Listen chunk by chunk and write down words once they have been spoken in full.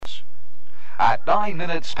at 9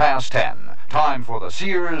 minutes past 10. Time for the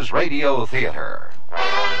Sears Radio Theater.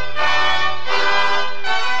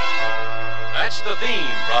 That's the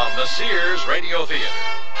theme from the Sears Radio Theater.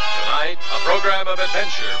 Tonight, a program of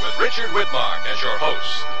adventure with Richard Widmark as your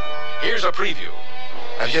host. Here's a preview.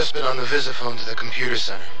 I've just been on the visiphone to the computer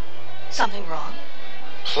center. Something wrong?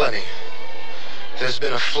 Plenty. There's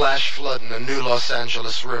been a flash flood in the new Los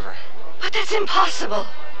Angeles River. But that's impossible.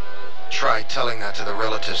 Try telling that to the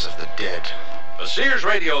relatives of the dead. The Sears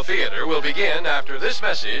Radio Theater will begin after this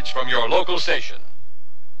message from your local station.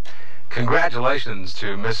 Congratulations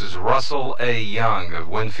to Mrs. Russell A. Young of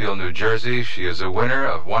Winfield, New Jersey. She is a winner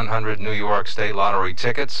of 100 New York State Lottery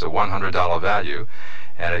tickets, a $100 value.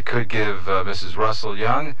 And it could give Mrs. Russell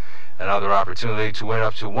Young another opportunity to win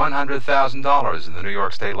up to $100,000 in the New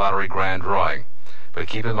York State Lottery grand drawing. But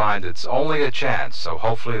keep in mind, it's only a chance, so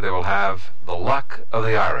hopefully they will have the luck of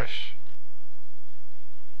the Irish.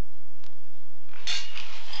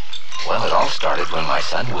 Well, it all started when my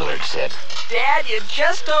son Willard said, "Dad, you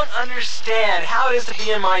just don't understand how it is to be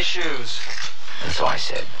in my shoes." And so I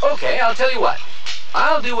said, "Okay, I'll tell you what.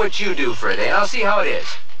 I'll do what you do for a day, and I'll see how it is."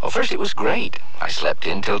 well, first it was great. I slept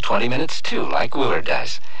in till 20 minutes too, like Willard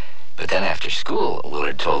does. But then after school,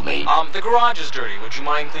 Willard told me, The garage is dirty. Would you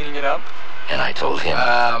mind cleaning it up? and I told him,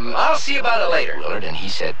 I'll see about it later. Willard, and he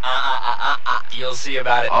said, You'll see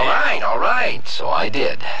about it All now. right. so I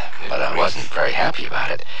did. But I wasn't very happy about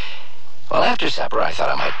it. Well, after supper, I thought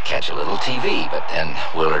I might catch a little TV, but then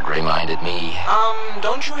Willard reminded me,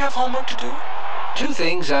 Don't you have homework to do? two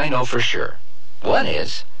things I know for sure. One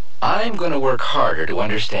is, I'm going to work harder to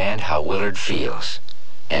understand how Willard feels.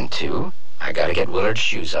 And two, I got to get Willard's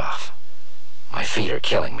shoes off. My feet are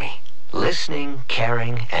killing me. Listening,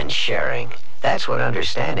 caring, and sharing. That's what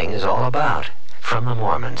understanding is all about. From the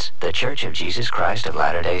Mormons, the Church of Jesus Christ of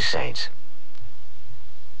Latter-day Saints.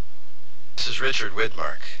 This is Richard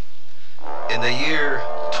Widmark. In the year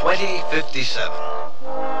 2057,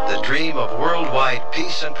 the dream of worldwide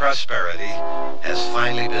peace and prosperity has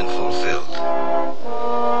finally been fulfilled.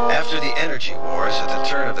 After the energy wars at the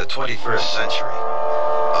turn of the 21st century,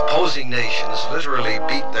 opposing nations literally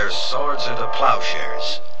beat their swords into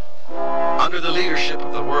plowshares. Under the leadership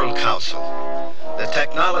of the World Council, the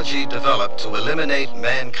technology developed to eliminate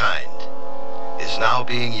mankind is now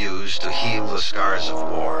being used to heal the scars of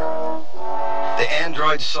war. The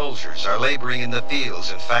android soldiers are laboring in the fields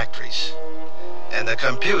and factories, and the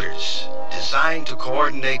computers, designed to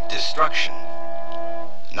coordinate destruction,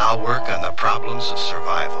 now work on the problems of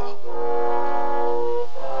survival.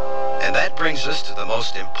 And that brings us to the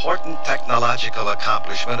most important technological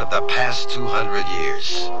accomplishment of the past 200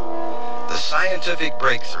 years. The scientific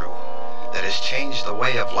breakthrough that has changed the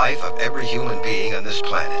way of life of every human being on this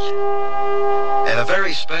planet. And a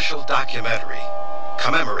very special documentary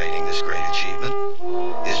commemorating this great achievement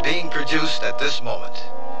is being produced at this moment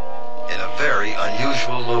in a very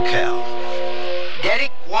unusual locale.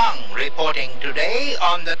 Derek Wong reporting today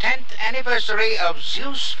on the 10th anniversary of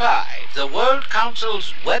Zeus 5, the World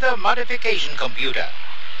Council's weather modification computer.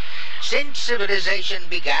 Since civilization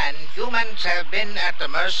began, humans have been at the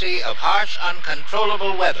mercy of harsh,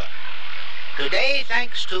 uncontrollable weather. Today,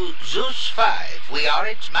 thanks to Zeus 5, we are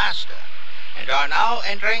its master, and are now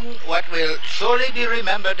entering what will surely be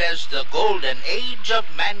remembered as the golden age of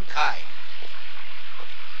mankind.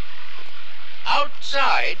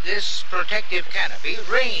 Outside this protective canopy,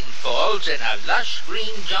 rain falls in a lush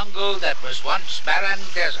green jungle that was once barren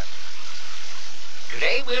desert.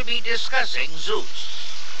 Today we'll be discussing Zeus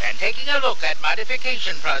and taking a look at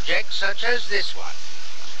modification projects such as this one.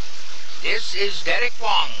 This is Derek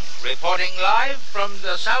Wong reporting live from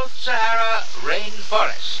the South Sahara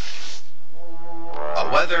rainforest. A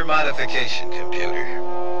weather modification computer.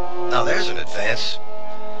 Now there's an advance.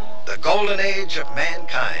 The golden age of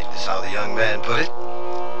mankind is how the young man put it.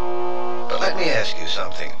 But let me ask you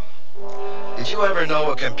something. Did you ever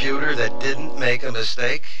know a computer that didn't make a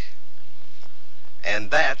mistake?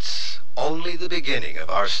 And that's only the beginning of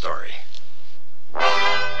our story.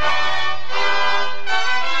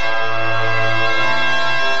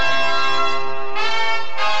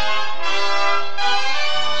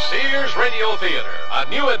 Sears Radio Theater, a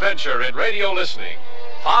new adventure in radio listening.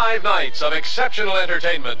 5 nights of exceptional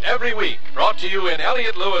entertainment every week, brought to you in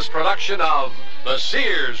Elliott Lewis production of the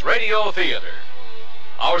Sears Radio Theater.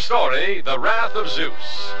 Our story, The Wrath of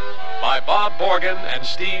Zeus, by Bob Borgen and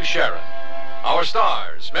Steve Sharon. Our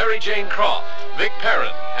stars, Mary Jane Croft, Vic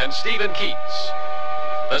Perrin, and Stephen Keats.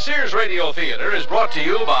 The Sears Radio Theater is brought to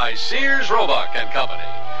you by Sears Roebuck and Company,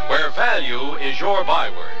 where value is your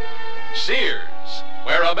byword. Sears,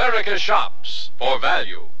 where America shops for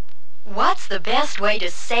value. What's the best way to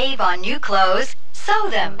save on new clothes? Sew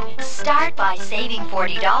them. Start by saving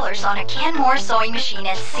 $40 on a Kenmore sewing machine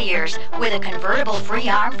at Sears with a convertible free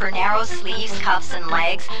arm for narrow sleeves, cuffs, and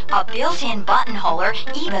legs, a built-in buttonholer,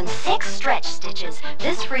 even 6 stretch stitches.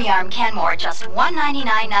 This free arm Kenmore just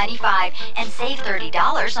 $199.95 and save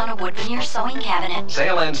 $30 on a wood veneer sewing cabinet.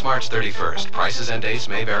 Sale ends March 31st. Prices and dates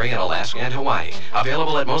may vary in Alaska and Hawaii.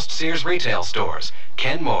 Available at most Sears retail stores.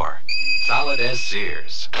 Kenmore. Solid as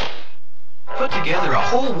Sears. Put together a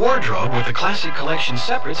whole wardrobe with the Classic Collection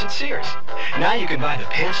separates at Sears. Now you can buy the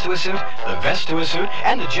pants to a suit, the vest to a suit,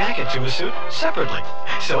 and the jacket to a suit separately.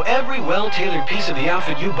 So every well-tailored piece of the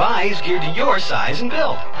outfit you buy is geared to your size and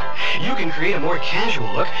build. You can create a more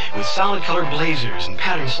casual look with solid color blazers and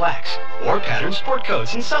patterned slacks, or patterned sport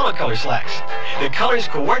coats and solid color slacks. The colors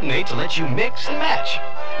coordinate to let you mix and match.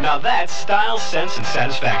 Now that's style, sense, and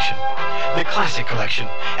satisfaction. The Classic Collection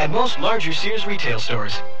at most larger Sears retail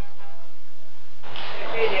stores.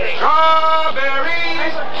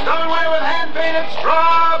 Strawberries! Stoneware with hand-painted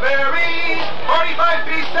strawberries!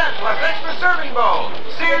 45p set plus extra serving bowl.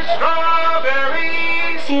 Sears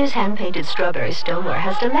Strawberries! Sears hand-painted strawberry stoneware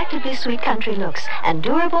has delectably sweet country looks. And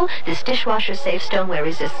durable, this dishwasher-safe stoneware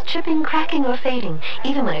resists chipping, cracking, or fading,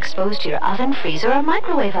 even when exposed to your oven, freezer, or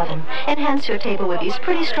microwave oven. Enhance your table with these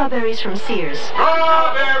pretty strawberries from Sears.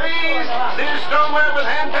 Strawberries! Sears Stoneware with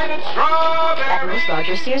hand-painted strawberries! At most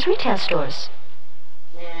larger Sears retail stores.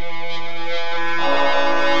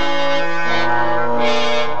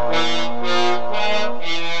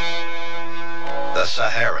 The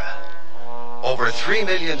Sahara. Over 3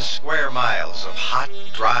 million square miles of hot,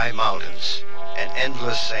 dry mountains and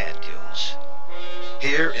endless sand dunes.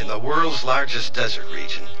 Here, in the world's largest desert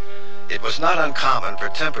region, it was not uncommon for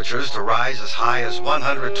temperatures to rise as high as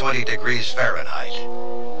 120 degrees Fahrenheit.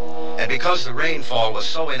 And because the rainfall was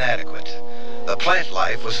so inadequate, the plant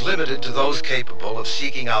life was limited to those capable of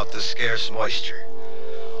seeking out the scarce moisture,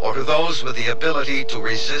 or to those with the ability to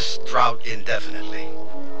resist drought indefinitely.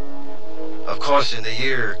 Of course, in the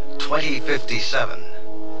year 2057,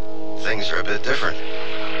 things are a bit different.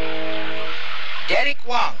 Derek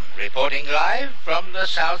Wong reporting live from the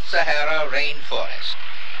South Sahara rainforest.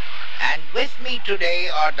 And with me today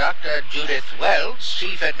are Dr. Judith Wells,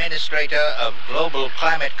 Chief Administrator of Global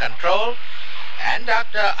Climate Control, and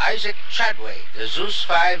Dr. Isaac Chadway, the Zeus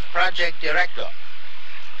 5 Project Director.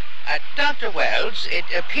 Dr. Wells, it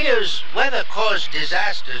appears weather-caused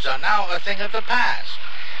disasters are now a thing of the past.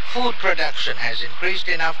 Food production has increased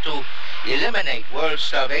enough to eliminate world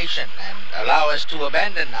starvation and allow us to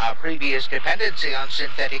abandon our previous dependency on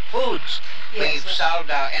synthetic foods. Yes, We've solved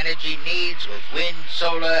our energy needs with wind,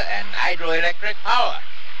 solar, and hydroelectric power.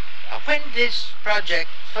 When this project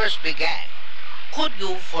first began, could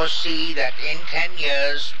you foresee that in 10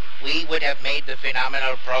 years we would have made the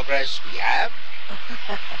phenomenal progress we have?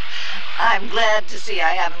 I'm glad to see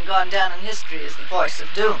I haven't gone down in history as the voice of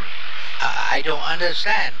doom. I don't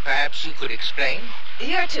understand. Perhaps you could explain?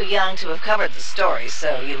 You're too young to have covered the story,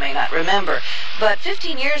 so you may not remember. But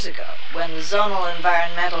 15 years ago, when the Zonal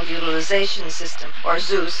Environmental Utilization System, or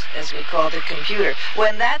ZEUS, as we call the computer,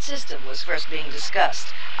 when that system was first being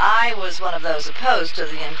discussed, I was one of those opposed to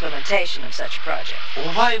the implementation of such a project.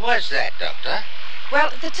 Why was that, Doctor?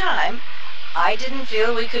 Well, at the time, I didn't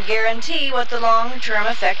feel we could guarantee what the long-term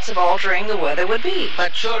effects of altering the weather would be.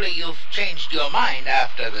 But surely you've changed your mind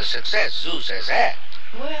after the success Zeus has had.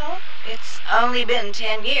 Well, it's only been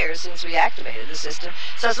 10 years since we activated the system,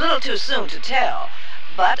 so it's a little too soon to tell.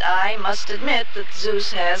 But I must admit that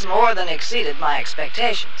Zeus has more than exceeded my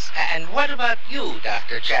expectations. And what about you,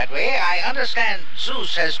 Dr. Chadway? I understand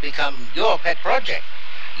Zeus has become your pet project.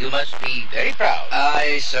 You must be very proud.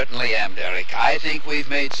 I certainly am, Derek. I think we've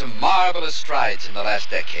made some marvelous strides in the last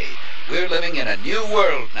decade. We're living in a new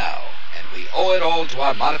world now, and we owe it all to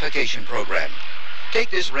our modification program. Take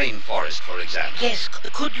this rainforest, for example. Yes,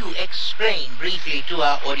 could you explain briefly to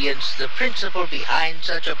our audience the principle behind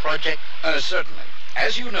such a project? Certainly.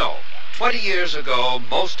 As you know, 20 years ago,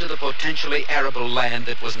 most of the potentially arable land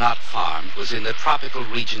that was not farmed was in the tropical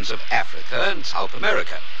regions of Africa and South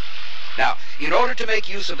America. Now, in order to make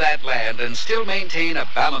use of that land and still maintain a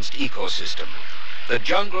balanced ecosystem, the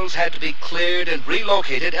jungles had to be cleared and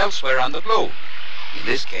relocated elsewhere on the globe. In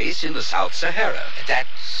this case, in the South Sahara.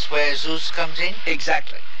 That's where Zeus comes in?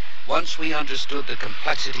 Exactly. Once we understood the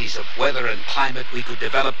complexities of weather and climate, we could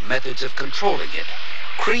develop methods of controlling it,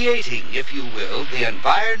 creating, if you will, the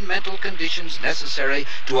environmental conditions necessary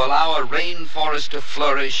to allow a rainforest to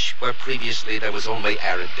flourish where previously there was only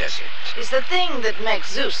arid desert. Is the thing that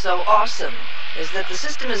makes Zeus so awesome is that the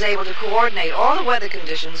system is able to coordinate all the weather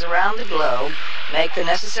conditions around the globe, make the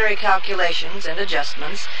necessary calculations and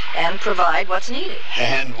adjustments, and provide what's needed.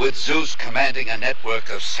 And with Zeus commanding a network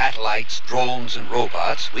of satellites, drones, and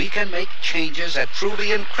robots, we can make changes at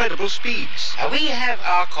truly incredible speeds. We have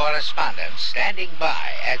our correspondents standing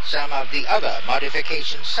by at some of the other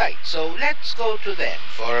modification sites, so let's go to them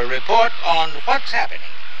for a report on what's happening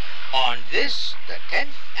on this, the 10th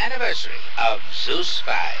anniversary of Zeus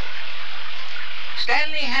 5.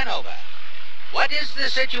 Stanley Hanover, what is the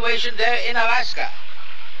situation there in Alaska?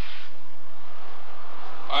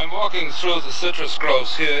 I'm walking through the citrus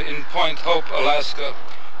groves here in Point Hope, Alaska,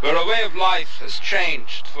 where a way of life has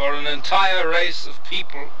changed for an entire race of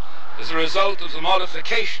people as a result of the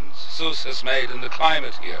modifications Zeus has made in the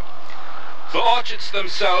climate here. The orchards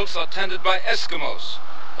themselves are tended by Eskimos,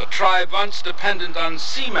 a tribe once dependent on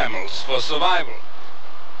sea mammals for survival.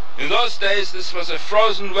 In those days, this was a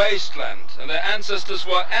frozen wasteland, and their ancestors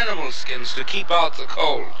wore animal skins to keep out the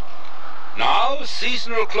cold. Now,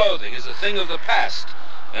 seasonal clothing is a thing of the past,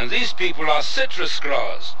 and these people are citrus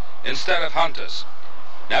growers instead of hunters.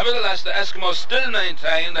 Nevertheless, the Eskimos still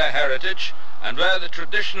maintain their heritage and wear the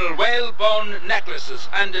traditional whalebone necklaces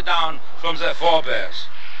handed down from their forebears.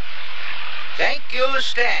 Thank you,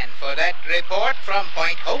 Stan, for that report from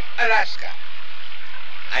Point Hope, Alaska.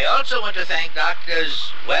 I also want to thank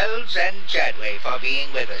Doctors Wells and Chadway for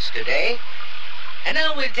being with us today. And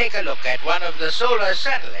now we'll take a look at one of the solar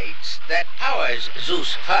satellites that powers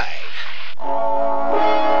Zeus 5.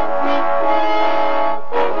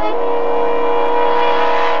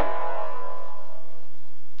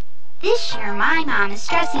 This year, my mom is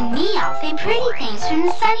dressing me up in pretty things from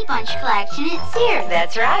the Sunny Bunch collection at Sears.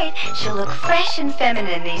 That's right. She'll look fresh and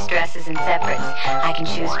feminine in these dresses and separates. I can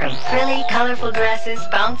choose from frilly, colorful dresses,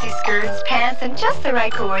 bouncy skirts, pants, and just the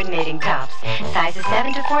right coordinating tops. Sizes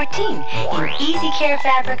 7 to 14 in easy care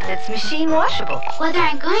fabric that's machine washable. Whether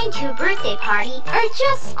I'm going to a birthday party or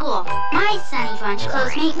just school, my Sunny Bunch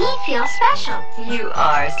clothes make me feel special. You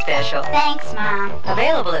are special. Thanks, Mom.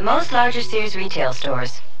 Available at most larger Sears retail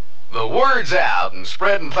stores. The word's out and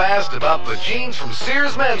spreading fast about the jeans from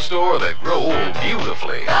Sears Men's Store that grow old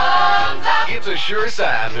beautifully. It's a sure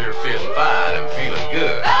sign they're feeling fine and feeling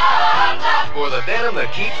good. For the denim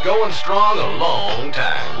that keeps going strong a long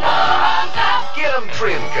time. Get them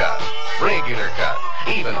trim cut, regular cut,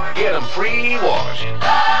 even get them pre-washed.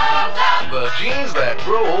 The jeans that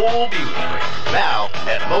grow old beautifully. Now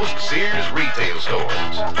at most Sears retail stores.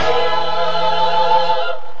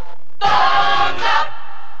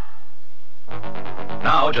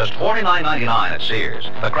 Now just $49.99 at Sears.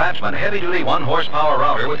 The Craftsman heavy-duty 1-horsepower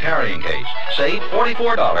router with carrying case. Save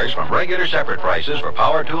 $44 from regular separate prices for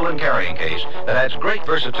power tool and carrying case that adds great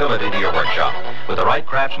versatility to your workshop. With the right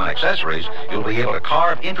Craftsman accessories, you'll be able to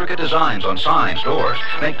carve intricate designs on signs, doors,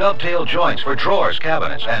 make dovetail joints for drawers,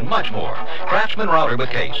 cabinets, and much more. Craftsman router with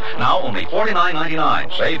case. Now only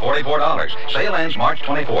 $49.99. Save $44. Sale ends March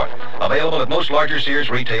 24th. Available at most larger Sears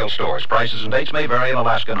retail stores. Prices and dates may vary in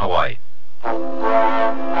Alaska and Hawaii. Okay,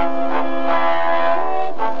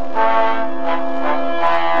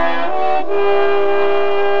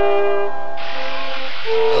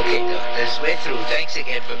 Doc, that's way through. Thanks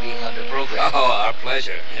again for being on the program. Oh, our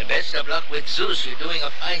pleasure. And best of luck with Zeus. You're doing a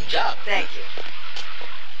fine job. Thank you.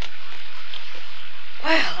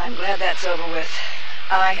 Well, I'm glad that's over with.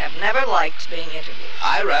 I have never liked being interviewed.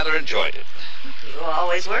 I rather enjoyed it. You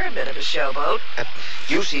always were a bit of a showboat.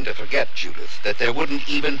 You seem to forget, Judith, that there wouldn't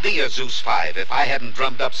even be a Zeus 5 if I hadn't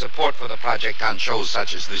drummed up support for the project on shows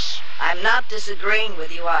such as this. I'm not disagreeing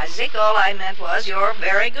with you, Isaac. All I meant was you're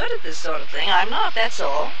very good at this sort of thing. I'm not, that's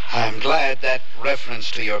all. I'm glad that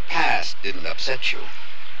reference to your past didn't upset you.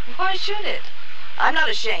 Why should it? I'm not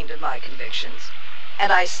ashamed of my convictions.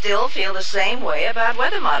 And I still feel the same way about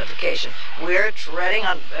weather modification. We're treading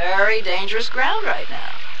on very dangerous ground right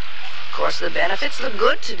now. Of course, the benefits look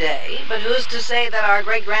good today, but who's to say that our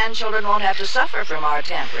great-grandchildren won't have to suffer from our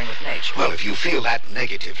tampering with nature? Well, if you feel that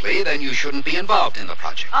negatively, then you shouldn't be involved in the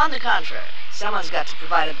project. On the contrary, someone's got to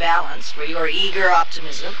provide a balance for your eager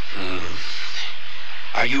optimism.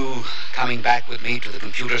 Are you coming back with me to the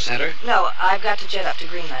computer center? No, I've got to jet up to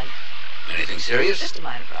Greenland. Anything serious? Just a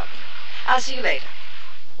minor problem. I'll see you later.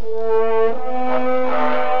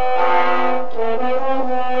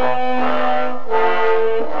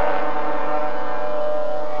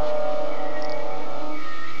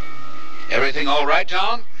 Everything all right,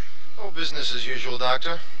 John? Oh, business as usual,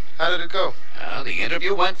 Doctor. How did it go? The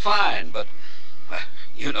interview went fine, but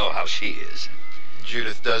you know how she is.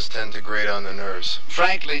 Judith does tend to grate on the nerves.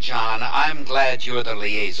 Frankly, John, I'm glad you're the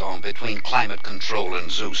liaison between climate control and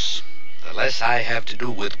Zeus. The less I have to do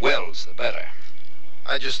with Wells, the better.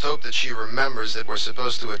 I just hope that she remembers that we're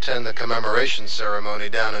supposed to attend the commemoration ceremony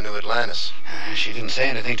down in New Atlantis. She didn't say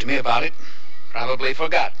anything to me about it. Probably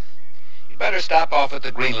forgot. You'd better stop off at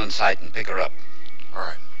the Greenland site and pick her up. All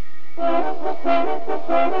right.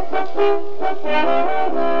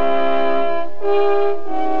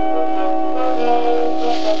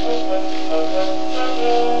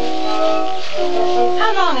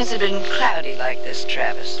 How long has it been cloudy like this,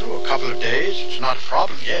 Travis? Oh, a couple of days. It's not a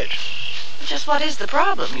problem yet. Just what is the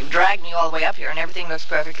problem? You've dragged me all the way up here and everything looks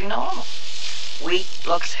perfectly normal. Wheat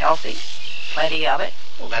looks healthy. Plenty of it.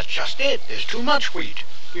 Well, that's just it. There's too much wheat.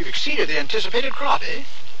 We've exceeded the anticipated crop, eh?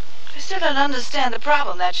 I still don't understand the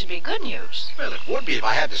problem. That should be good news. Well, it would be if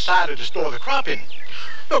I had the silo to store the crop in.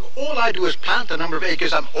 Look, all I do is plant the number of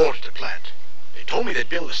acres I'm ordered to plant. They told me they'd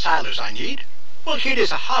build the silos I need. Well, here it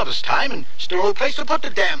is a harvest time and still no place to put the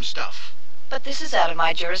damn stuff. But this is out of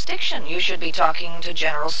my jurisdiction. You should be talking to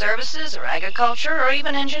General Services or Agriculture or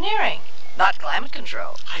even Engineering, not Climate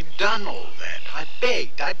Control. I've done all that. I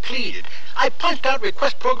begged. I pleaded. I punched out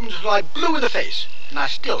request programs until I blew in the face. And I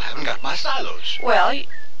still haven't got my silos. Well,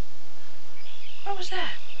 what was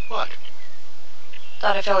that? What?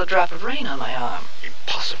 Thought I felt a drop of rain on my arm.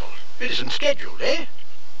 Impossible. It isn't scheduled, eh?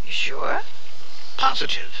 You sure?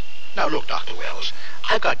 Positive. Now look, Dr. Wells,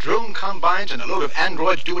 I've got drone combines and a load of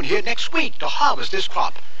androids due in here next week to harvest this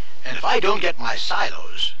crop. And if I don't get my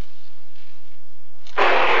silos...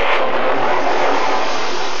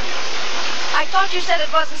 I thought you said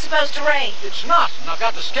it wasn't supposed to rain. It's not, and I've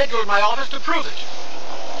got the schedule in my office to prove it.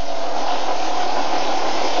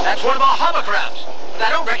 That's one of our hovercrafts, but I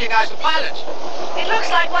don't recognize the pilot. It looks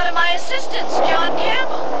like one of my assistants, John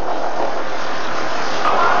Campbell.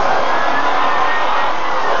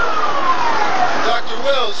 Dr.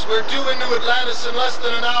 Wills, we're due in New Atlantis in less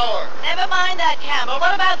than an hour. Never mind that, Campbell.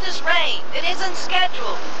 What about this rain? It isn't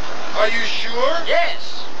scheduled. Are you sure?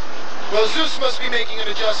 Yes. Well, Zeus must be making an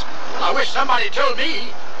adjustment. I wish somebody told me.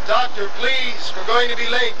 Doctor, please, we're going to be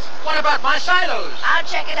late. What about my silos? I'll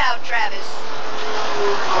check it out, Travis.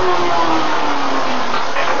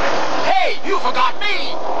 Hey, you forgot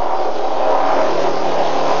me!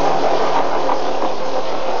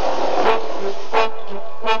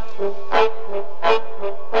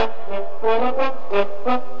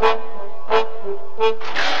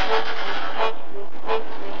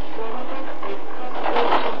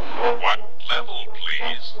 What level,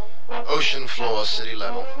 please? Ocean floor, city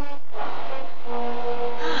level.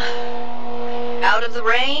 Out of the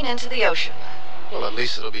rain into the ocean. Well, at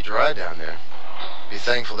least it'll be dry down there. Be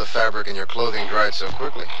thankful the fabric in your clothing dried so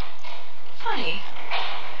quickly. Funny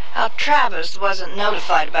how Travis wasn't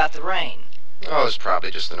notified about the rain. Oh, it's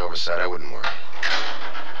probably just an oversight. I wouldn't worry.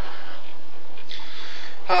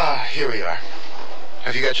 Here we are.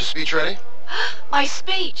 Have you got your speech ready? My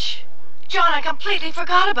speech? John, I completely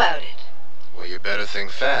forgot about it. Well, you better think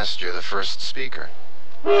fast. You're the first speaker.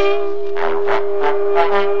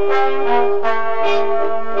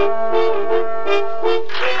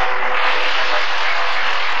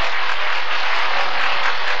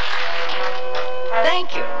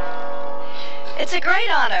 Thank you. It's a great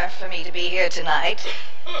honor for me to be here tonight,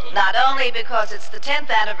 not only because it's the 10th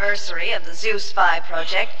anniversary of the Zeus 5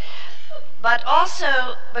 project, but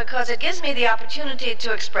also because it gives me the opportunity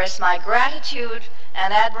to express my gratitude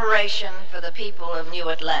and admiration for the people of New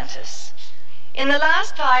Atlantis. In the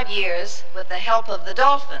last 5 years, with the help of the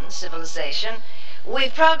dolphin civilization,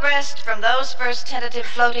 we've progressed from those first tentative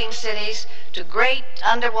floating cities to great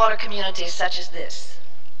underwater communities such as this.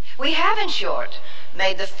 We have, in short,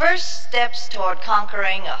 made the first steps toward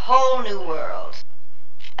conquering a whole new world.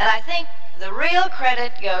 And I think the real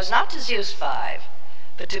credit goes not to Zeus 5,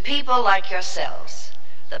 but to people like yourselves,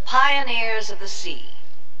 the pioneers of the sea.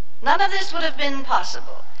 None of this would have been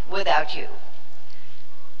possible without you.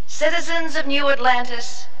 Citizens of New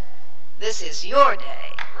Atlantis, this is your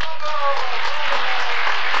day.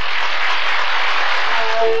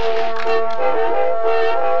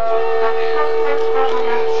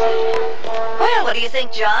 Well, what do you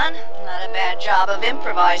think, John? Not a bad job of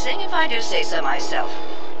improvising, if I do say so myself.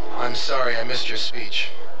 I'm sorry I missed your speech.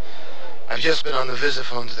 I've just been on the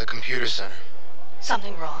visiphone to the computer center.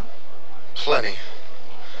 Something wrong? Plenty.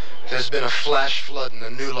 There's been a flash flood in the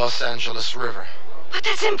new Los Angeles River. But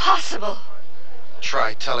that's impossible.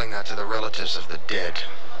 Try telling that to the relatives of the dead.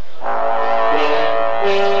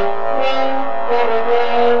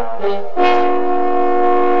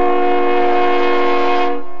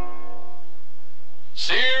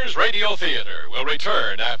 Sears Radio Theater will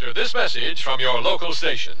return after this message from your local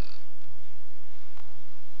station.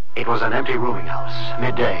 It was an empty rooming house,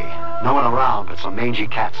 midday. No one around but some mangy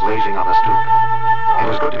cats lazing on the stoop. It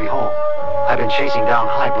was good to be home. I've been chasing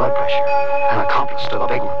down high blood pressure, an accomplice to the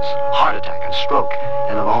big ones, heart attack and stroke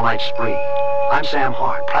in an all-night spree. I'm Sam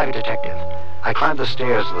Hart, private detective. I climbed the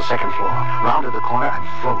stairs to the second floor, rounded the corner, and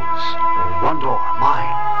froze. One door,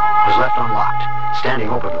 mine, was left unlocked,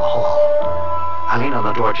 standing open to the hall. I leaned on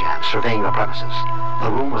the door jamb, surveying the premises.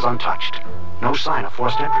 The room was untouched. No sign of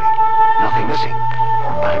forced entry. Nothing missing.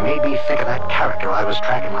 But it made me think of that character I was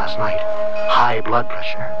tracking last night. High blood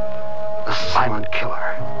pressure. The silent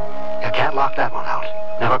killer. You can't lock that one out.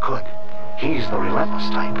 Never could. He's the relentless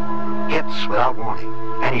type. Hits without warning.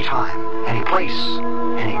 Any time, any place,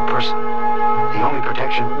 any person. The only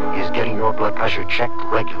protection is getting your blood pressure checked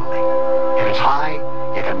regularly. If it's high,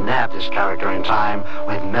 you can nab this character in time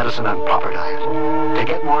with medicine and proper diet. To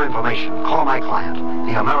get more information, call my client,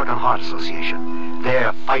 the American Heart Association.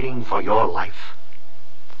 They're fighting for your life.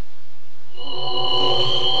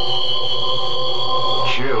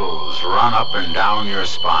 Chills run up and down your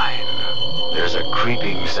spine. There's a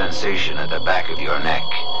creeping sensation at the back of your neck.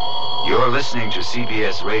 You're listening to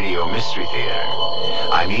CBS Radio Mystery Theater.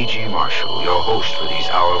 I'm E.G. Marshall, your host for these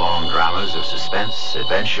hour-long dramas of suspense,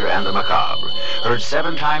 adventure, and the macabre. Heard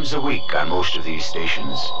 7 times a week on most of these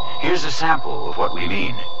stations. Here's a sample of what we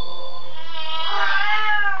mean.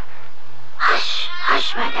 Hush,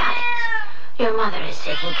 hush, my darlings. Your mother is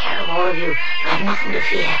taking care of all of you. You have nothing to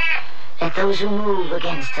fear. Let those who move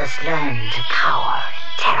against us learn to cower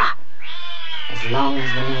in terror. As long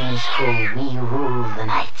as the moon is full, we rule the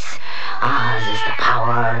nights. Ours is the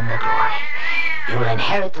power and the glory. You will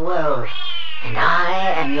inherit the world, and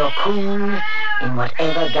I am your queen in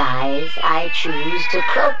whatever guise I choose to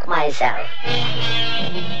cloak myself.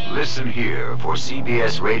 Listen here for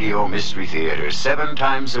CBS Radio Mystery Theater 7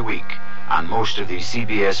 times a week on most of the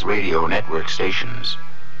CBS Radio network stations.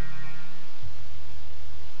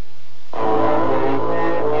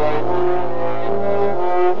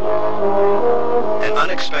 An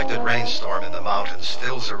unexpected rainstorm in the mountains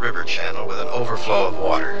fills a river channel with an overflow of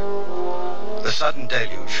water. The sudden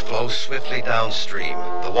deluge flows swiftly downstream,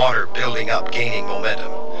 the water building up, gaining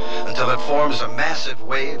momentum, until it forms a massive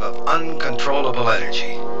wave of uncontrollable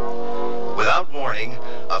energy. Without warning,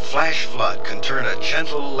 a flash flood can turn a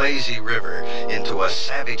gentle, lazy river into a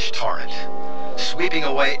savage torrent, sweeping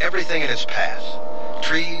away everything in its path.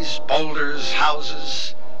 Trees, boulders,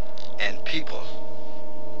 houses, and people.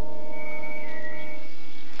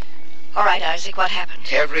 All right, Isaac, what happened?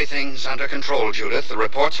 Everything's under control, Judith. The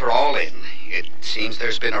reports are all in. It seems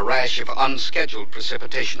there's been a rash of unscheduled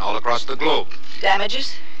precipitation all across the globe.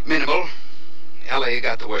 Damages? Minimal. L.A.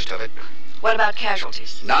 got the worst of it. What about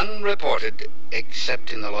casualties? None reported,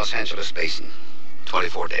 except in the Los Angeles basin.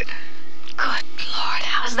 24 dead. Good Lord,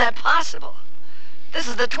 how is that possible? This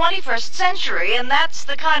is the 21st century, and that's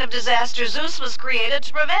the kind of disaster Zeus was created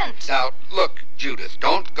to prevent. Now, look, Judith,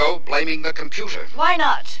 don't go blaming the computer. Why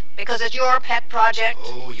not? Because it's your pet project?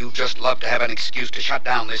 Oh, you'd just love to have an excuse to shut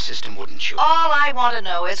down this system, wouldn't you? All I want to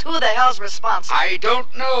know is who the hell's responsible. I don't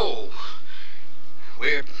know.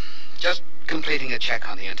 We're just completing a check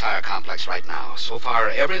on the entire complex right now. So far,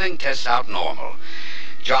 everything tests out normal.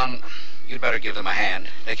 John, you'd better give them a hand.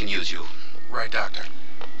 They can use you. Right, Doctor.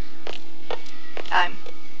 I'm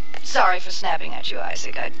sorry for snapping at you,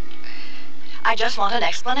 Isaac. I just want an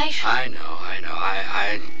explanation. I know.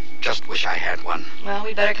 I just wish I had one. Well,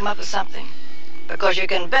 we'd better come up with something. Because you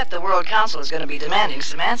can bet the World Council is going to be demanding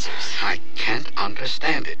some answers. I can't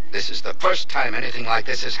understand it. This is the first time anything like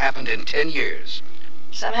this has happened in 10 years.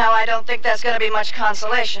 Somehow I don't think that's going to be much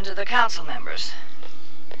consolation to the council members.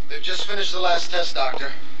 They've just finished the last test,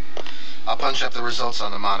 Doctor. I'll punch up the results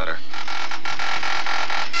on the monitor.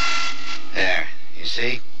 There. You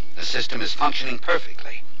see? The system is functioning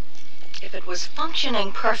perfectly. If it was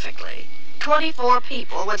functioning perfectly, 24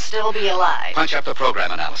 people would still be alive. Punch up the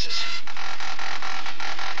program analysis.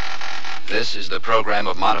 This is the program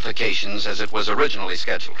of modifications as it was originally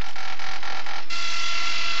scheduled.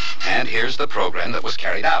 And here's the program that was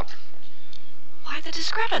carried out. Why the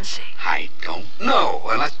discrepancy? I don't know.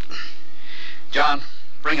 Unless... John,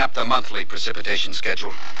 bring up the monthly precipitation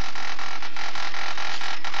schedule.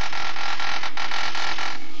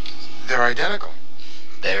 They're identical.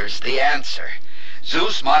 There's the answer.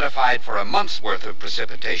 Zeus modified for a month's worth of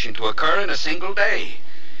precipitation to occur in a single day.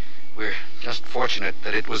 We're just fortunate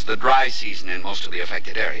that it was the dry season in most of the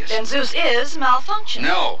affected areas. Then Zeus is malfunctioning.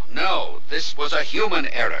 No. This was a human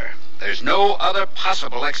error. There's no other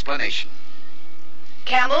possible explanation.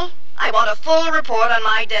 Campbell, I want a full report on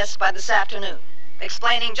my desk by this afternoon,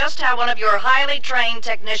 explaining just how one of your highly trained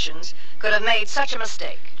technicians could have made such a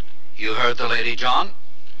mistake. You heard the lady, John?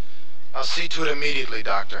 I'll see to it immediately,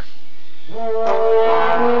 Doctor.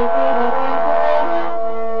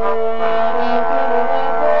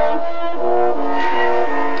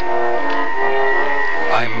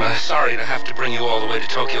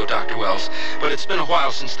 but it's been a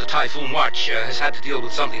while since the Typhoon Watch has had to deal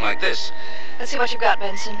with something like this. Let's see what you've got,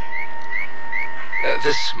 Benson.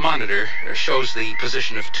 This monitor shows the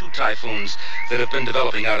position of two typhoons that have been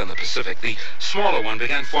developing out in the Pacific. The smaller one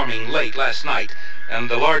began forming late last night, and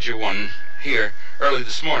the larger one here early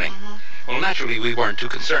this morning. Well, naturally, we weren't too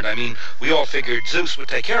concerned. I mean, we all figured Zeus would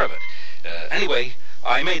take care of it. Anyway,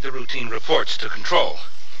 I made the routine reports to control.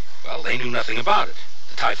 Well, they knew nothing about it.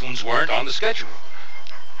 The typhoons weren't on the schedule.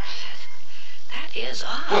 That is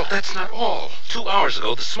odd. Well, that's not all. 2 hours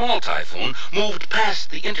ago, the small typhoon moved past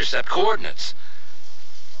the intercept coordinates.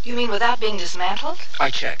 You mean without being dismantled?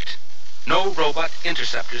 I checked. No robot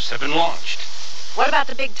interceptors have been launched. What about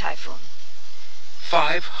the big typhoon?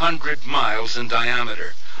 500 miles in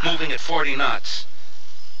diameter, moving at 40 knots,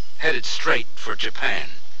 headed straight for Japan.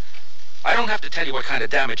 I don't have to tell you what kind of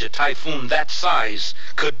damage a typhoon that size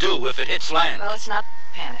could do if it hits land. Well, let's not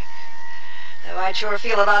panic. Though I'd sure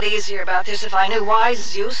feel a lot easier about this if I knew why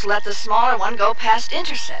Zeus let the smaller one go past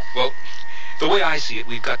intercept. Well, the way I see it,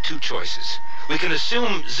 we've got two choices. We can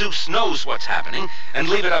assume Zeus knows what's happening and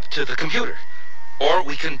leave it up to the computer. Or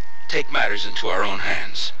we can take matters into our own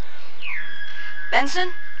hands.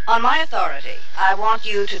 Benson, on my authority, I want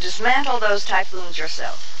you to dismantle those typhoons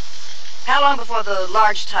yourself. How long before the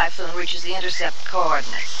large typhoon reaches the intercept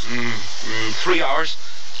coordinates? 3 hours.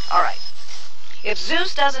 All right. If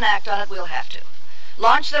Zeus doesn't act on it, we'll have to.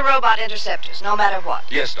 Launch the robot interceptors, no matter what.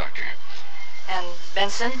 Yes, Doctor. And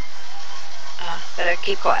Benson, better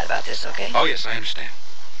keep quiet about this, okay? Oh, yes, I understand.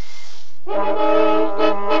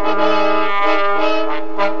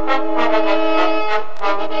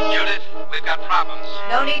 Judith, we've got problems.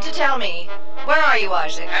 No need to tell me. Where are you,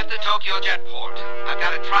 Isaac? At the Tokyo Jetport. I've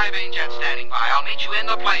got a Tri-Bane jet standing by. I'll meet you in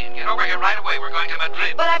the plane. Get over here right away. We're going to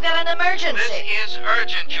Madrid. But I've got an emergency. This is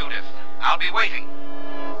urgent, Judith. I'll be waiting.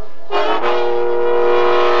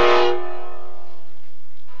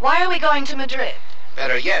 Why are we going to Madrid?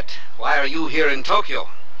 Better yet, why are you here in Tokyo?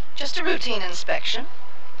 Just a routine inspection.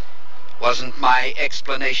 Wasn't my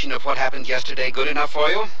explanation of what happened yesterday good enough for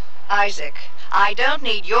you? Isaac, I don't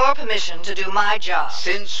need your permission to do my job.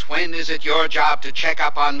 Since when is it your job to check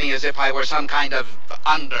up on me as if I were some kind of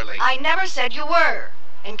underling? I never said you were.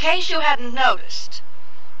 In case you hadn't noticed,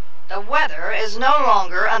 the weather is no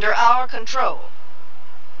longer under our control.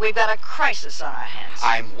 We've got a crisis on our hands.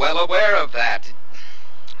 I'm well aware of that.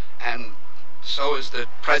 And so is the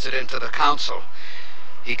president of the council.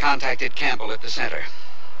 He contacted Campbell at the center.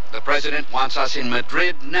 The president wants us in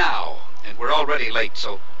Madrid now, and we're already late,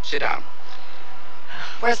 so sit down.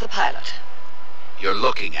 Where's the pilot? You're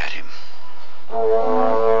looking at him.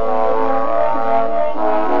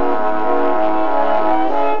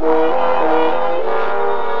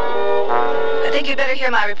 I think you'd better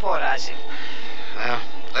hear my report, Isaac. Well,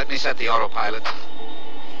 let me set the autopilot.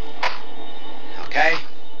 Okay?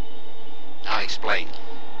 Now explain.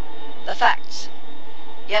 The facts.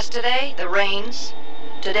 Yesterday, the rains.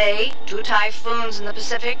 Today, 2 typhoons in the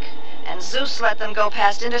Pacific, and Zeus let them go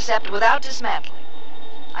past intercept without dismantling.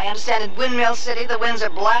 I understand in Windmill City the winds are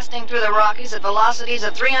blasting through the Rockies at velocities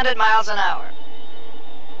of 300 miles an hour.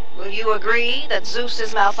 Will you agree that Zeus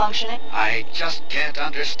is malfunctioning? I just can't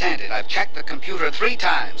understand it. I've checked the computer 3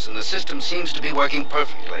 times, and the system seems to be working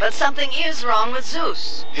perfectly. But something is wrong with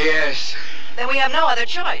Zeus. Yes. Then we have no other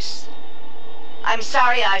choice. I'm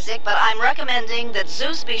sorry, Isaac, but I'm recommending that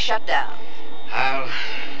Zeus be shut down. I'll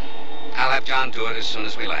have John do it as soon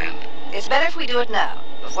as we land. It's better if we do it now,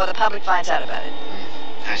 before the public finds out about it.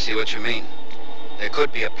 I see what you mean. There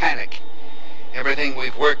could be a panic. Everything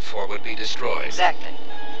we've worked for would be destroyed. Exactly.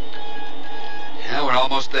 Yeah, we're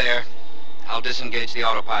almost there. I'll disengage the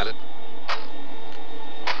autopilot.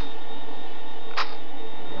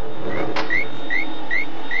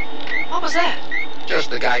 What was that? Just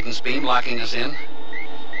the guidance beam locking us in.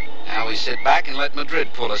 Now we sit back and let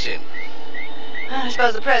Madrid pull us in. I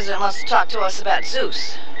suppose the president wants to talk to us about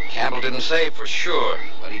Zeus. Campbell didn't say for sure,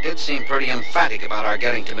 but he did seem pretty emphatic about our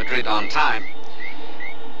getting to Madrid on time.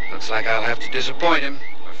 Looks like I'll have to disappoint him.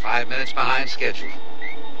 We're 5 minutes behind schedule.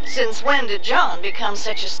 Since when did John become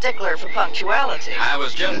such a stickler for punctuality? I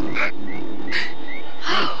was just...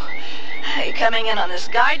 Oh, hey, coming in on this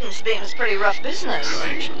guidance beam is pretty rough business.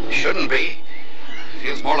 It shouldn't be.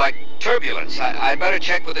 Feels more like turbulence. I'd better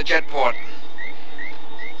check with the jet port.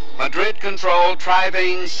 Madrid Control,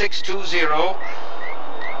 Tri-Bane 620.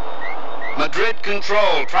 Madrid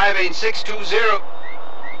Control, Tri-Bane 620.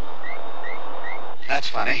 That's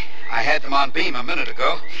funny. I had them on beam a minute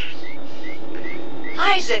ago.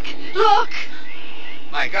 Isaac, look!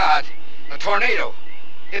 My God, a tornado.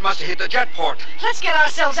 It must have hit the jet port. Let's get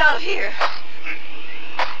ourselves out of here.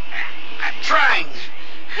 I'm trying.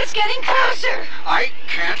 It's getting closer. I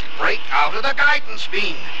can't break out of the guidance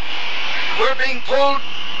beam. We're being pulled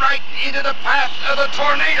right into the path of the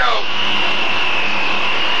tornado.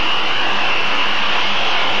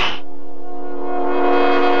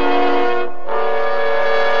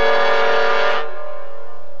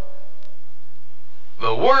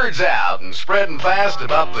 The word's out and spreading fast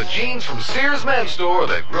about the jeans from Sears Men's Store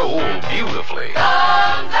that grow old beautifully.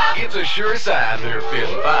 It's a sure sign they're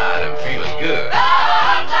feeling fine and feeling good.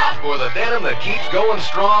 For the denim that keeps going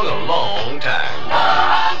strong a long time.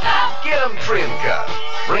 Get them trim cut,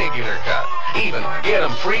 regular cut, even get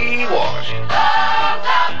them pre-washed.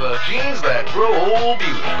 The jeans that grow old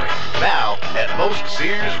beautifully. Now at most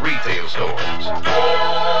Sears retail stores.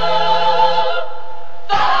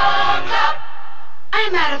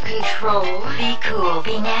 I'm out of control. Be cool,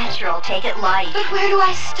 be natural, take it light. But where do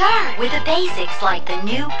I start? With the basics like the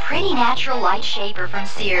new Pretty Natural Light Shaper from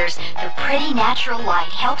Sears. The Pretty Natural Light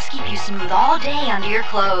helps keep you smooth all day under your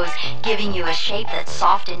clothes, giving you a shape that's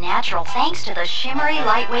soft and natural thanks to the shimmery,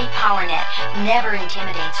 lightweight power net. Never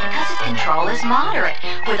intimidates because its control is moderate,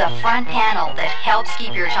 with a front panel that helps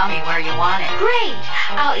keep your tummy where you want it. Great!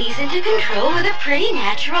 I'll ease into control with a Pretty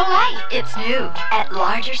Natural Light. It's new at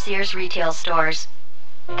larger Sears retail stores.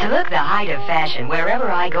 To look the height of fashion wherever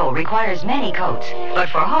I go requires many coats. But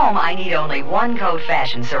for home, I need only one coat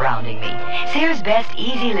fashion surrounding me. Sears Best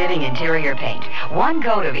Easy Living Interior Paint. One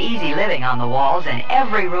coat of Easy Living on the walls and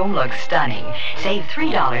every room looks stunning. Save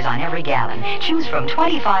 $3 on every gallon. Choose from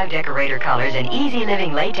 25 decorator colors in Easy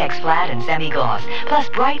Living Latex Flat and Semi-Gloss, plus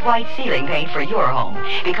bright white ceiling paint for your home.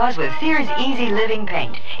 Because with Sears Easy Living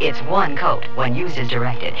Paint, it's one coat when used as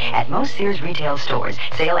directed. At most Sears retail stores.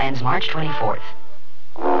 Sale ends March 24th.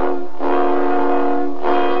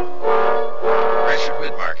 Richard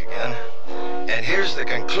Widmark again. And here's the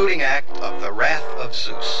concluding act of The Wrath of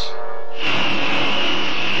Zeus.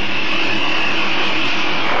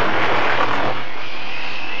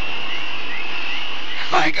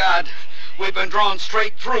 My God, we've been drawn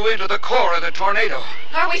straight through into the core of the tornado.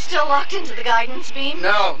 Are we still locked into the guidance beam?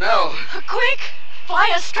 No. Quick!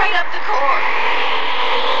 Fly us straight up the core.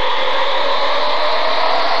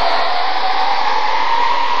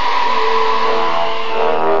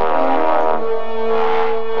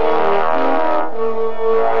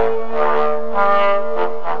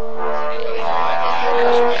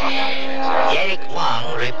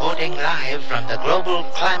 Live from the Global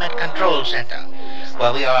Climate Control Center,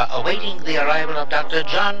 where we are awaiting the arrival of Dr.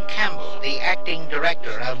 John Campbell, the acting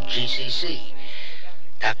director of GCC.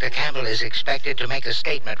 Dr. Campbell is expected to make a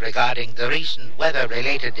statement regarding the recent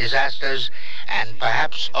weather-related disasters and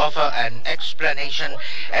perhaps offer an explanation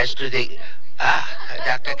as to the...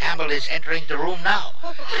 Dr. Campbell is entering the room now,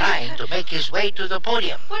 trying to make his way to the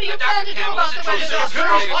podium. What do you plan to do about the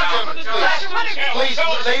Please,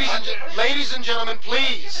 ladies and gentlemen,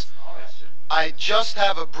 please. I just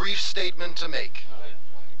have a brief statement to make.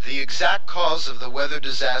 The exact cause of the weather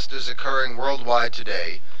disasters occurring worldwide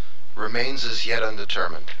today remains as yet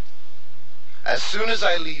undetermined. As soon as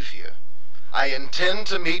I leave here, I intend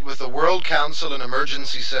to meet with the World Council in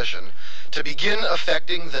emergency session to begin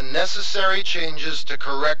effecting the necessary changes to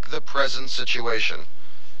correct the present situation.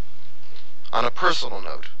 On a personal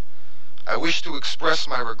note, I wish to express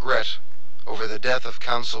my regret over the death of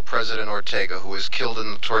Council President Ortega, who was killed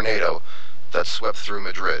in the tornado that swept through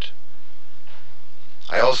Madrid.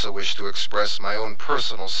 I also wish to express my own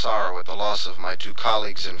personal sorrow at the loss of my two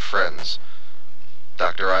colleagues and friends,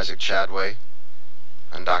 Dr. Isaac Chadway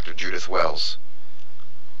and Dr. Judith Wells,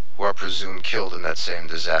 who are presumed killed in that same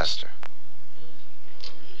disaster.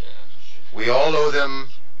 We all owe them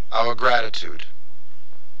our gratitude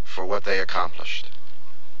for what they accomplished.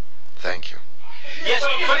 Thank you. Yes,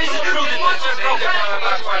 but is it true that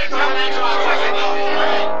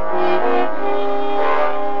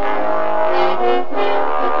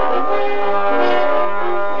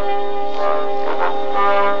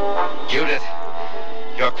Judith,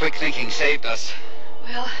 your quick thinking saved us.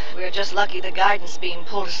 Well, we're just lucky the guidance beam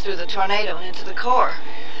pulled us through the tornado and into the core.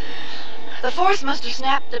 The force must have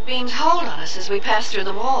snapped the beam's hold on us as we passed through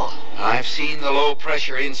the wall. I've seen the low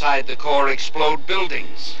pressure inside the core explode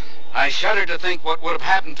buildings. I shudder to think what would have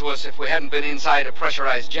happened to us if we hadn't been inside a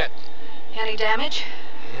pressurized jet. Any damage?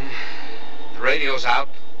 The radio's out.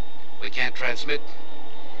 We can't transmit.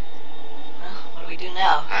 Well, what do we do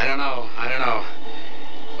now? I don't know.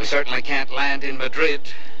 We certainly can't land in Madrid,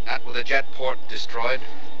 not with the jet port destroyed.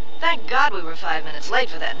 Thank God we were 5 minutes late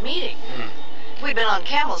for that meeting. If we'd been on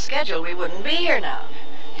Campbell's schedule, we wouldn't be here now.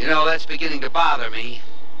 You know, that's beginning to bother me.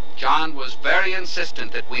 John was very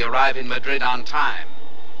insistent that we arrive in Madrid on time.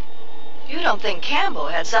 You don't think Campbell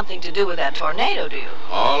had something to do with that tornado, do you?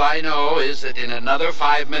 All I know is that in another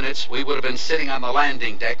 5 minutes, we would have been sitting on the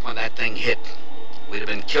landing deck when that thing hit. We'd have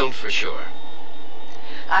been killed for sure.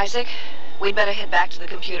 Isaac, we'd better head back to the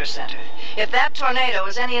computer center. If that tornado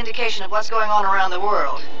is any indication of what's going on around the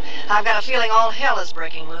world, I've got a feeling all hell is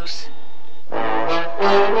breaking loose.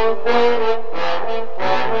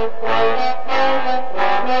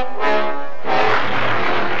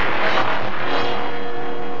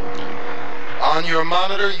 On your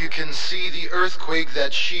monitor, you can see the earthquake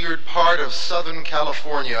that sheared part of Southern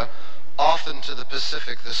California off into the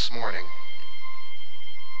Pacific this morning.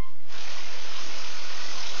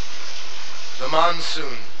 The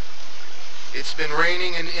monsoon. It's been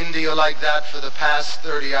raining in India like that for the past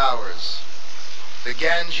 30 hours. The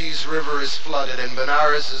Ganges River is flooded and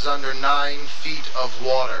Benares is under 9 feet of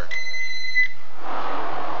water.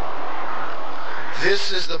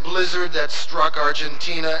 This is the blizzard that struck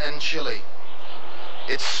Argentina and Chile.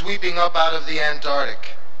 It's sweeping up out of the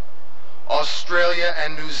Antarctic. Australia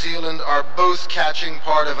and New Zealand are both catching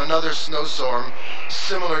part of another snowstorm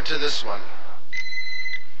similar to this one.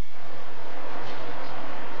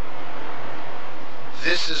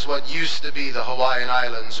 This is what used to be the Hawaiian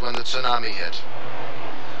Islands when the tsunami hit.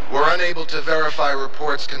 We're unable to verify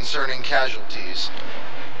reports concerning casualties,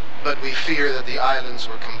 but we fear that the islands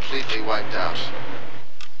were completely wiped out.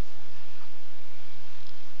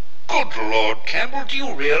 Good Lord, Campbell, do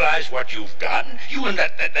you realize what you've done? You and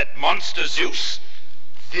that monster Zeus?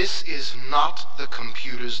 This is not the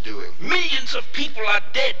computer's doing. Millions of people are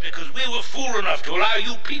dead because we were fool enough to allow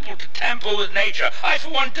you people to tamper with nature. I,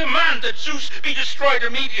 for one, demand that Zeus be destroyed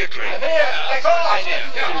immediately.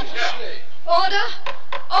 Order!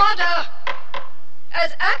 Order!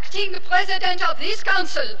 As acting president of this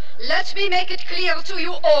council, let me make it clear to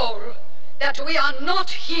you all that we are not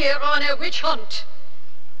here on a witch hunt.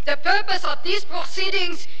 The purpose of these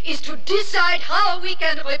proceedings is to decide how we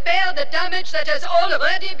can repair the damage that has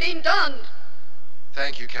already been done.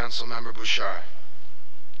 Thank you, Councilmember Bouchard.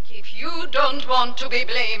 If you don't want to be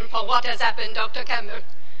blamed for what has happened, Dr. Campbell,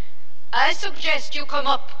 I suggest you come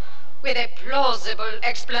up with a plausible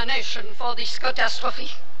explanation for this catastrophe.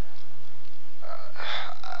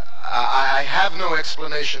 I have no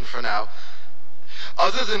explanation for now,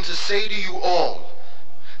 other than to say to you all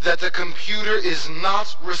that the computer is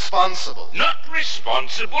not responsible. Not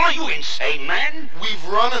responsible? Are you insane, man? We've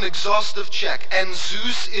run an exhaustive check, and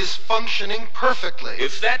Zeus is functioning perfectly.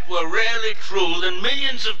 If that were really true, then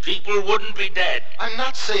millions of people wouldn't be dead. I'm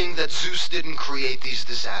not saying that Zeus didn't create these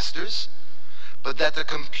disasters, but that the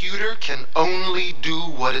computer can only do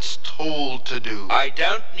what it's told to do. I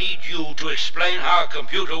don't need you to explain how a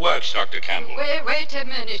computer works, Dr. Campbell. Wait a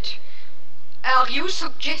minute. Are you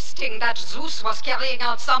suggesting that Zeus was carrying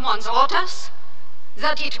out someone's orders?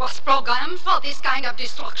 That it was programmed for this kind of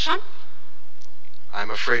destruction?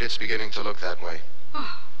 I'm afraid it's beginning to look that way.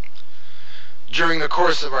 During the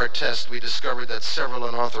course of our test, we discovered that several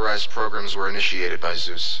unauthorized programs were initiated by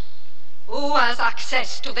Zeus. Who has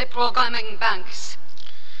access to the programming banks?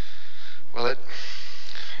 Well,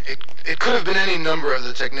 it could have been any number of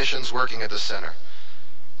the technicians working at the center.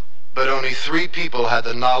 But only 3 people had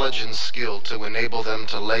the knowledge and skill to enable them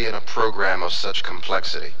to lay in a program of such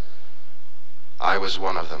complexity. I was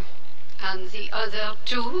one of them. And the other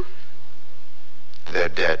 2? They're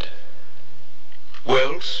dead.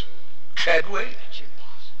 Wells? Chadway?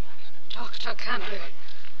 Dr. Campbell,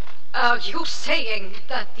 are you saying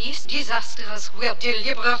that these disasters were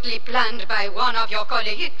deliberately planned by one of your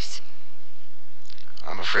colleagues?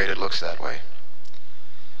 I'm afraid it looks that way.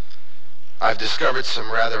 I've discovered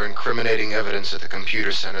some rather incriminating evidence at the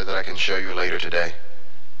computer center that I can show you later today.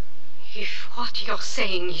 If what you're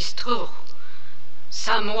saying is true,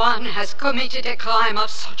 someone has committed a crime of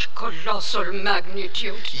such colossal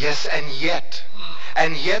magnitude. Yes, and yet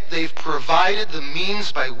they've provided the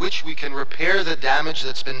means by which we can repair the damage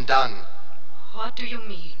that's been done. What do you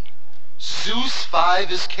mean? Zeus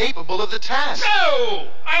 5 is capable of the task. No!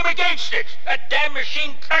 I'm against it! That damn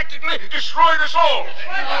machine practically destroyed us all!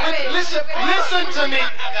 Listen to me!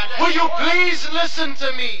 Will you please listen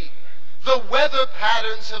to me? The weather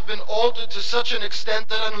patterns have been altered to such an extent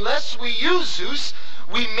that unless we use Zeus,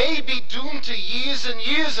 we may be doomed to years and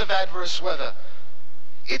years of adverse weather.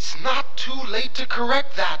 It's not too late to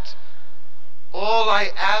correct that. All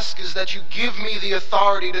I ask is that you give me the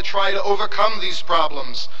authority to try to overcome these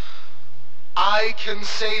problems. I can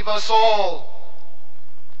save us all.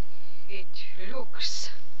 It looks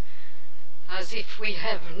as if we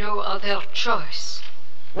have no other choice.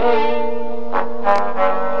 Dr.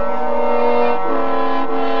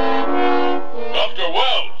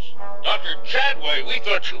 Wells! Dr. Dr. Chadway, we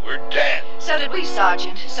thought you were dead. So did we,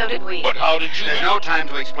 Sergeant. So did we. But how did you... There's no time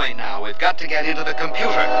to explain now. We've got to get into the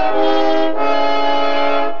computer.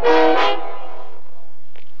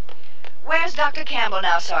 Where's Dr. Campbell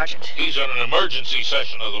now, Sergeant? He's in an emergency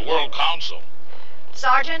session of the World Council.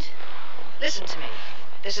 Sergeant, listen to me.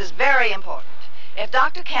 This is very important. If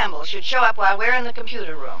Dr. Campbell should show up while we're in the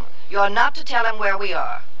computer room, you're not to tell him where we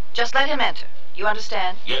are. Just let him enter. You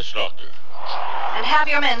understand? Yes, Doctor. And have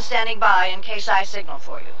your men standing by in case I signal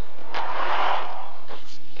for you.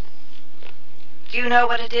 Do you know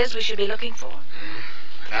what it is we should be looking for?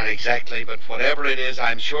 Not exactly, but whatever it is,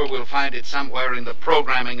 I'm sure we'll find it somewhere in the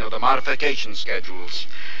programming of the modification schedules.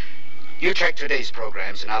 You check today's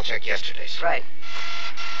programs, and I'll check yesterday's. Right.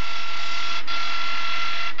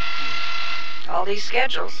 All these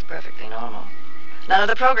schedules, perfectly normal. None of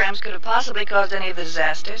the programs could have possibly caused any of the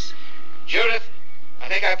disasters. Judith, I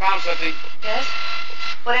think I found something. Yes?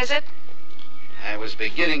 What is it? I was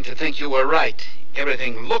beginning to think you were right.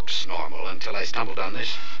 Everything looks normal until I stumbled on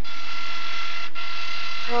this.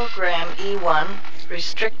 Program E1,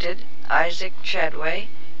 restricted, Isaac Chadway,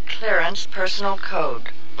 clearance personal code.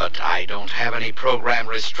 But I don't have any program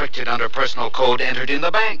restricted under personal code entered in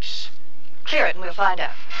the banks. Clear it and we'll find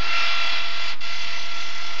out.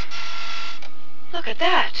 Look at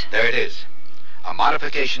that. There it is. A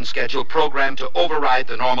modification schedule programmed to override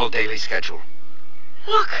the normal daily schedule.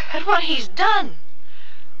 Look at what he's done.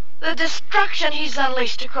 The destruction he's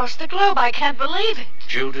unleashed across the globe. I can't believe it.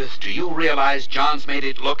 Judith, do you realize John's made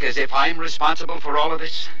it look as if I'm responsible for all of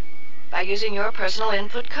this? By using your personal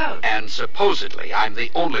input code. And supposedly I'm the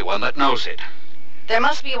only one that knows it. There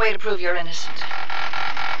must be a way to prove you're innocent.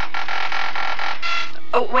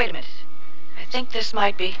 Oh, wait a minute. I think this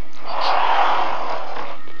might be...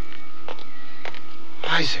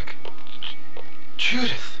 Isaac.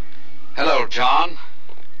 Judith. Hello, John.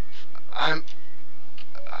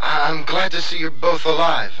 I'm glad to see you're both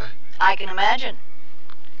alive. I can imagine.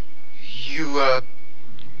 You,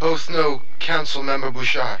 both know Council Member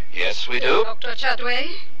Bouchard? Yes, we do. Dr. Chadway,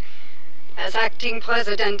 as acting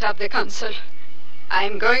president of the council,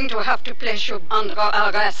 I'm going to have to place you under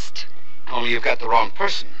arrest. Only you've got the wrong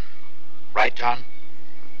person. Right, John?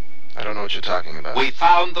 I don't know what you're talking about. We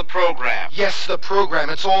found the program. Yes, the program.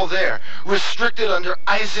 It's all there. Restricted under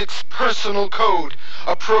Isaac's personal code.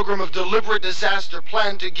 A program of deliberate disaster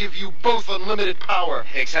planned to give you both unlimited power.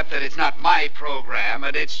 Except that it's not my program,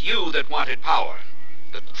 and it's you that wanted power.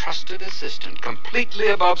 The trusted assistant, completely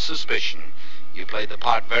above suspicion. You played the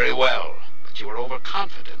part very well, but you were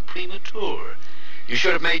overconfident, premature. You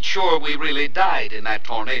should have made sure we really died in that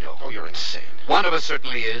tornado. Oh, you're insane. One of us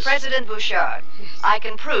certainly is. President Bouchard, I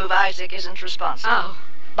can prove Isaac isn't responsible. How?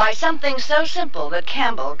 By something so simple that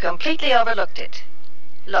Campbell completely overlooked it.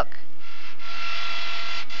 Look.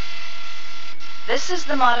 This is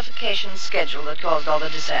the modification schedule that caused all the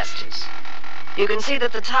disasters. You can see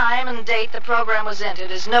that the time and date the program was entered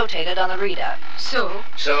is notated on the readout. So,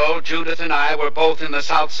 Judith and I were both in the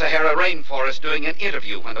South Sahara rainforest doing an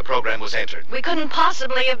interview when the program was entered. We couldn't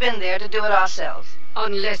possibly have been there to do it ourselves.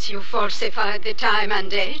 Unless you falsified the time and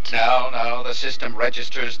date? No, the system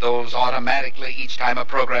registers those automatically each time a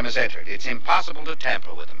program is entered. It's impossible to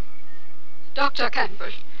tamper with them. Dr.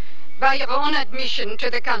 Campbell, by your own admission to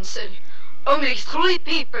the council, only 3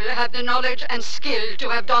 people have the knowledge and skill to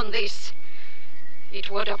have done this. It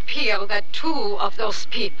would appear that 2 of those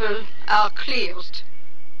people are cleared.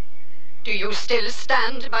 Do you still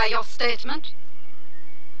stand by your statement?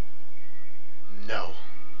 No.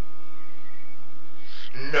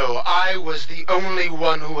 No, I was the only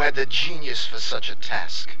one who had the genius for such a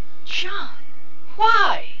task. John,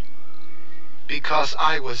 why? Because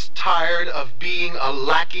I was tired of being a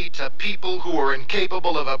lackey to people who were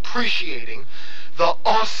incapable of appreciating the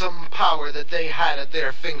awesome power that they had at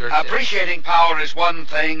their fingertips. Appreciating power is one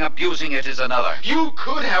thing, abusing it is another. You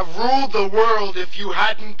could have ruled the world if you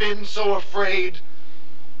hadn't been so afraid.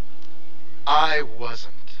 I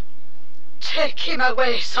wasn't. Take him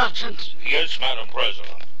away, Sergeant. Yes, Madam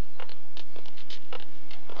President.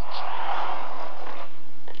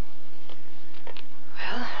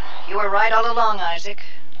 Well, you were right all along, Isaac.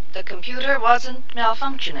 The computer wasn't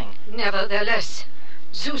malfunctioning. Nevertheless,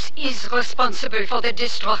 Zeus is responsible for the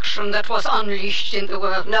destruction that was unleashed in the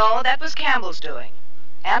world. No, that was Campbell's doing.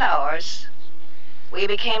 And ours. We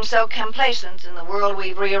became so complacent in the world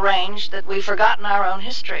we've rearranged that we've forgotten our own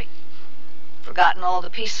history. Forgotten all the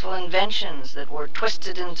peaceful inventions that were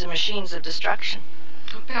twisted into machines of destruction.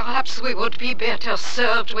 Perhaps we would be better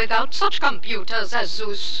served without such computers as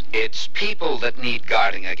Zeus. It's people that need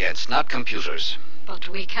guarding against, not computers. But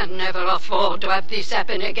we can never afford to have this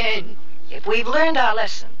happen again. If we've learned our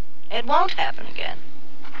lesson, It won't happen again.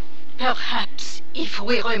 Perhaps if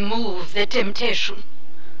we remove the temptation,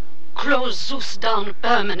 close Zeus down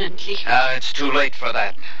permanently. It's too late for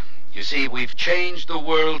that. You see, we've changed the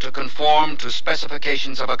world to conform to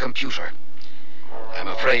specifications of a computer. I'm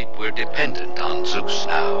afraid we're dependent on Zeus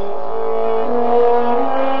now.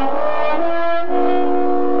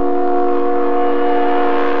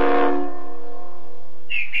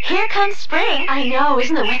 Here comes spring. I know,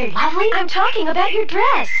 isn't the weather lovely? I'm talking about your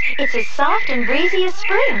dress. It's as soft and breezy as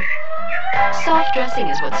spring. Soft dressing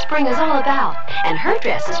is what spring is all about. And her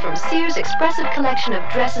dress is from Sears' expressive collection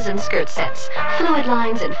of dresses and skirt sets. Fluid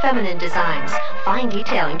lines and feminine designs. Fine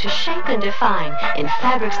detailing to shape and define. In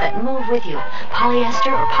fabrics that move with you.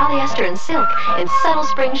 Polyester or polyester and silk. In subtle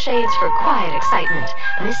spring shades for quiet excitement.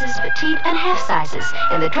 Misses, petite, and half sizes.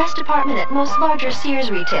 In the dress department at most larger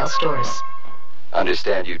Sears retail stores.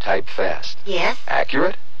 Understand you type fast. Yes?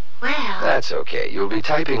 Accurate? Well... That's okay. You'll be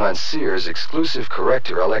typing on Sears' exclusive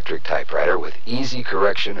Corrector electric typewriter with easy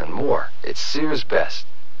correction and more. It's Sears' best.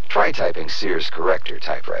 Try typing Sears Corrector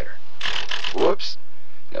typewriter. Whoops.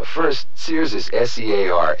 Now first, Sears is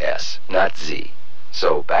S-E-A-R-S, not Z.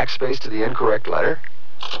 So backspace to the incorrect letter.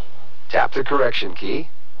 Tap the correction key.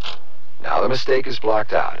 Now the mistake is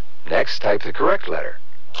blocked out. Next, type the correct letter.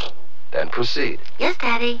 Then proceed. Yes,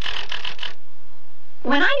 Daddy.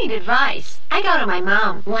 When I need advice, I go to my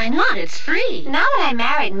mom. Why not? It's free. Now that I'm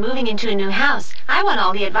married and moving into a new house, I want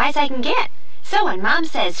all the advice I can get. So when Mom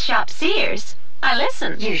says shop Sears, I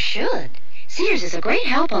listen. You should. Sears is a great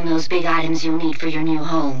help on those big items you'll need for your new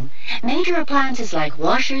home. Major appliances like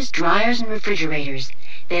washers, dryers, and refrigerators.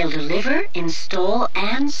 They'll deliver, install,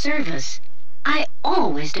 and service. I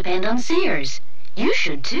always depend on Sears. You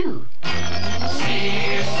should too. Sears,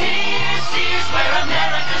 Sears, Sears, where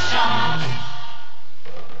America shops.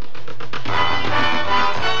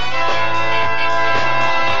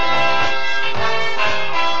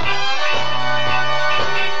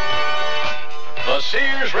 The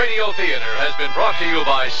Sears Radio Theater has been brought to you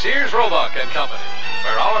by Sears Roebuck and Company,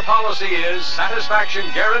 where our policy is satisfaction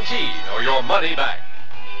guaranteed or your money back.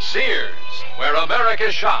 Sears, where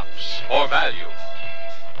America shops for value.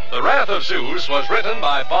 The Wrath of Zeus was written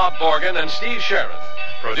by Bob Morgan and Steve Sharon,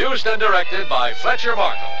 produced and directed by Fletcher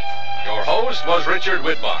Markle. Your host was Richard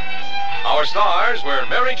Widmark. Our stars were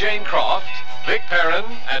Mary Jane Croft, Vic Perrin,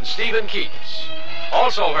 and Stephen Keats.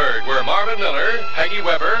 Also heard were Marvin Miller, Peggy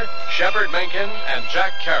Weber, Shepard Menken, and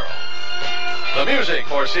Jack Carroll. The music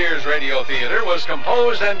for Sears Radio Theater was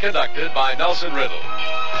composed and conducted by Nelson Riddle.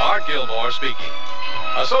 Art Gilmore speaking.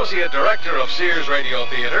 Associate Director of Sears Radio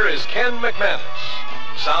Theater is Ken McManus.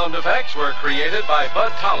 Sound effects were created by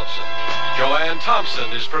Bud Tollefson. Joanne Thompson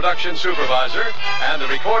is production supervisor, and the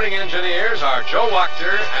recording engineers are Joe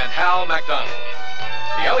Wachter and Hal MacDonald.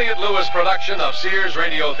 The Elliott Lewis production of Sears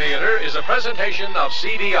Radio Theater is a presentation of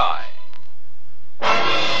CBI.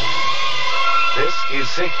 This is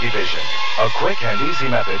Safety Vision, a quick and easy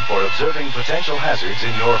method for observing potential hazards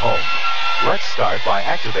in your home. Let's start by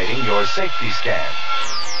activating your safety scan.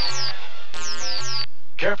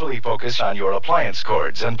 Carefully focus on your appliance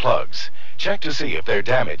cords and plugs. Check to see if they're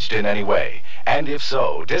damaged in any way, and if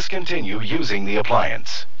so, discontinue using the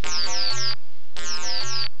appliance.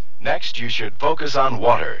 Next, you should focus on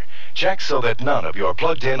water. Check so that none of your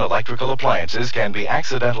plugged-in electrical appliances can be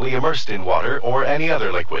accidentally immersed in water or any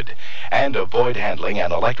other liquid. And avoid handling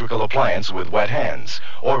an electrical appliance with wet hands,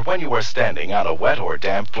 or when you are standing on a wet or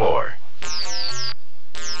damp floor.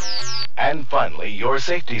 And finally, your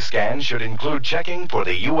safety scan should include checking for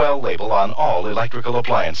the UL label on all electrical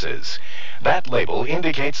appliances. That label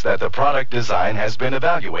indicates that the product design has been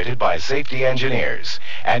evaluated by safety engineers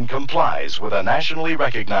and complies with a nationally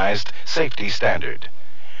recognized safety standard.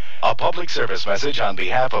 A public service message on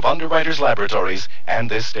behalf of Underwriters Laboratories and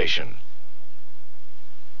this station.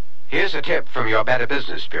 Here's a tip from your Better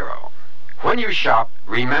Business Bureau. When you shop,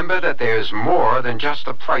 remember that there's more than just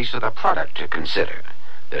the price of the product to consider.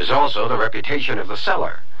 There's also the reputation of the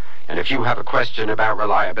seller. And if you have a question about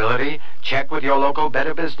reliability, check with your local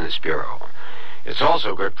Better Business Bureau. It's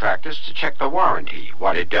also good practice to check the warranty,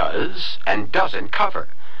 what it does and doesn't cover.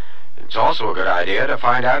 It's also a good idea to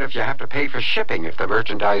find out if you have to pay for shipping if the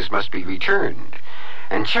merchandise must be returned.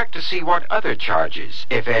 And check to see what other charges,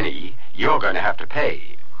 if any, you're going to have to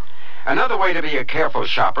pay. Another way to be a careful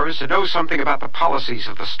shopper is to know something about the policies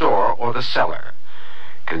of the store or the seller.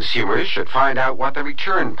 Consumers should find out what the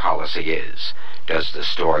return policy is. Does the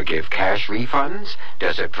store give cash refunds?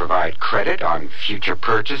 Does it provide credit on future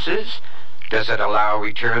purchases? Does it allow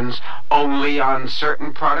returns only on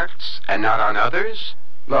certain products and not on others?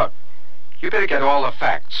 Look, you better get all the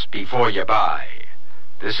facts before you buy.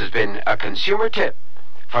 This has been a consumer tip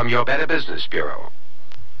from your Better Business Bureau.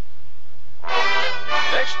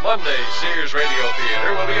 Next Monday's Sears Radio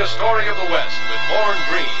Theater will be a story of the West with Lorne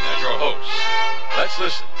Green as your host. Let's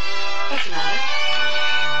listen. What's the matter?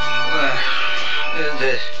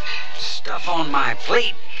 The stuff on my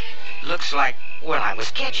plate looks like what I was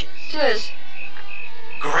catching. Tis.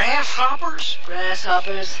 Grasshoppers?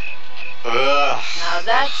 Grasshoppers. Ugh. Now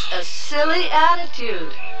that's a silly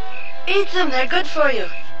attitude. Eat them, they're good for you.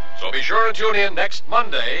 So be sure to tune in next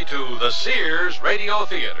Monday to the Sears Radio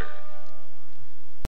Theater.